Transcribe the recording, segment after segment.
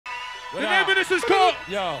The name of this is called.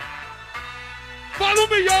 Yo. Follow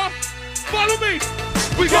me, y'all. Follow me.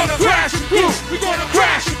 We gonna crash and crew. We gonna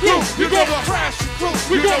crash and crew. You gonna crash and crew.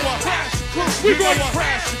 We gonna crash and crew. We gonna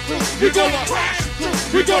crash and crew. We gonna crash and crew.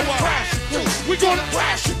 We gonna crash and crew. We gonna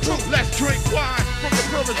crash and crew. Let's drink wine from the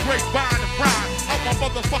purest grapevine and ride out my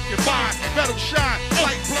motherfucking mind. Metal shine,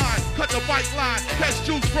 light blind, cut the white line, catch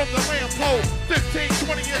juice from the lamp pole. 15,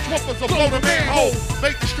 20-inch whoopers will blow the manhole.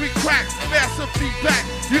 Make the street crack, massive feedback.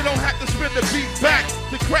 You don't have to spin the beat back.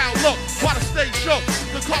 The crowd look, while the stage shook.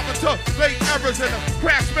 The carpenter made errors and the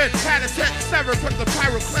craftsman had his head severed. Put the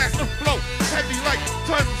pyroclast to flow, heavy like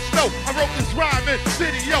tons of snow. I wrote this rhyme in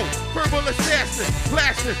video, verbal assassin,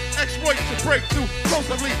 blasting, exploits to break through.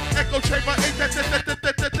 Closely, echo chamber,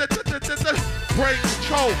 brain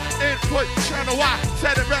control, input, channel I,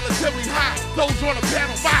 set it relatively high. Those on the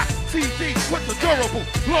panel, my CD with the durable,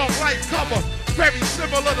 long life cover, very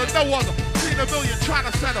similar to no other. Seen a million trying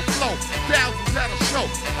to set a flow, thousands at a show.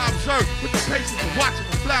 I observed with the patience of watching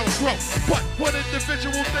the flowers grow. But one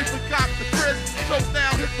individual, they forgot the frisk, so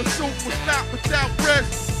now his pursuit was not without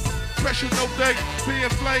risk. Pressure no day, being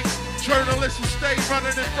flanked. Journalists who stayed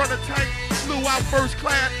running in front of tank, flew out first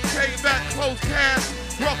class, came back close cast.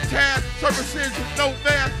 Rough task, services with no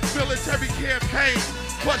math, military campaign.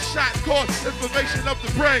 One shot caught information of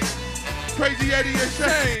the brain. Crazy Eddie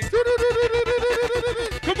insane.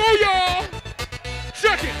 Come on, y'all.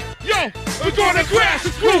 Check it. Yo, we're gonna crash the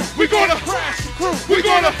crew. We're gonna crash the crew. We're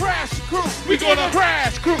gonna crash the crew. We're gonna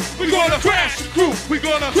crash the crew. We're gonna crash the crew. We're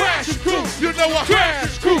gonna crash the crew. You know I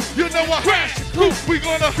crash the crew. You know I crash the crew. We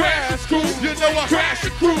gonna crash the crew. You know I crash the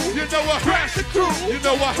crew. You know I crash the crew. You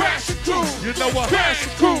know I crash the crew. You know I crash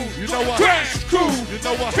the crew. You know I crash the crew. You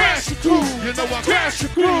know I crash the crew. You know I crash the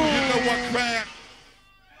crew. You know I crash.